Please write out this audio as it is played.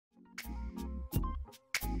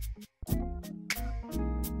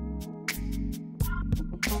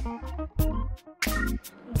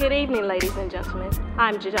Good evening, ladies and gentlemen.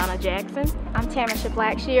 I'm Jadonna Jackson. I'm Tamisha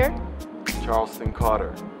Blackshear. Charleston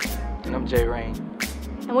Carter. And I'm Jay Rain.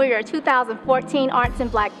 And we're your 2014 Arts and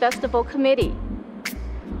Black Festival Committee.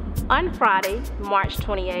 On Friday, March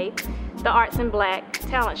 28th, the Arts and Black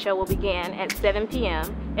Talent Show will begin at 7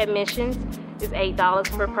 p.m. Admissions is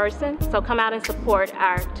 $8 per person, so come out and support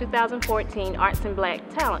our 2014 Arts and Black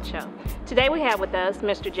Talent Show. Today we have with us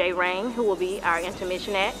Mr. Jay Rain, who will be our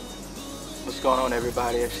intermission act. What's going on,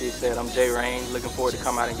 everybody? As she said, I'm Jay Rain. Looking forward to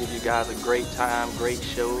come out and give you guys a great time, great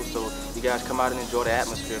show. So you guys come out and enjoy the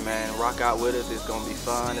atmosphere, man. Rock out with us. It's going to be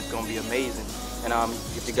fun. It's going to be amazing. And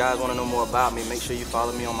if you guys want to know more about me, make sure you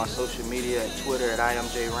follow me on my social media at Twitter at I am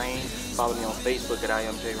Jay Rain. Follow me on Facebook at I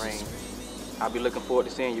am Jay Rain. I'll be looking forward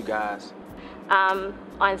to seeing you guys. On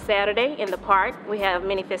Saturday in the park, we have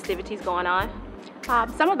many festivities going on.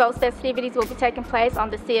 Some of those festivities will be taking place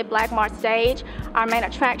on the Sid Blackmore stage. Our main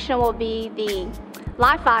attraction will be the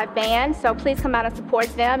Live 5 band, so please come out and support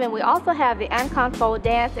them. And we also have the Anconfo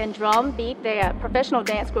Dance and Drum Beat, the professional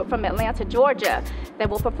dance group from Atlanta, Georgia, that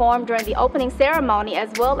will perform during the opening ceremony as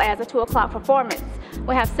well as a 2 o'clock performance.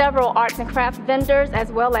 We have several arts and craft vendors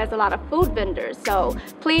as well as a lot of food vendors. So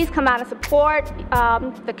please come out and support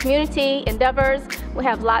the community endeavors. We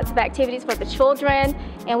have lots of activities for the children,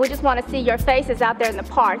 and we just want to see your faces out there in the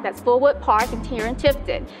park. That's Fulwood Park and here in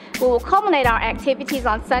Tifton. We will culminate our activities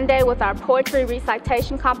on Sunday with our poetry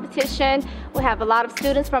recitation competition. We have a lot of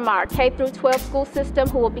students from our K through 12 school system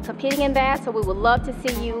who will be competing in that, so we would love to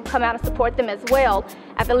see you come out and support them as well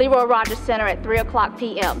at the Leroy Rogers Center at 3 o'clock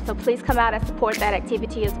p.m. So please come out and support that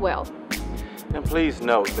activity as well. And please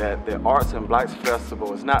note that the Arts and Blacks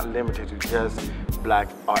Festival is not limited to just Black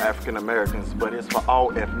or African Americans, but it's for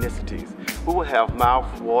all ethnicities. We will have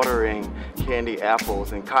mouth-watering candy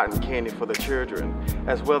apples and cotton candy for the children,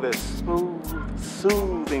 as well as smooth,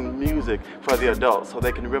 soothing music for the adults so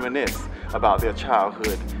they can reminisce about their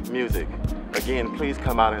childhood music. Again, please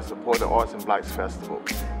come out and support the Arts and Blacks Festival.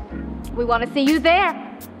 We want to see you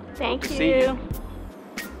there. Thank See you. you.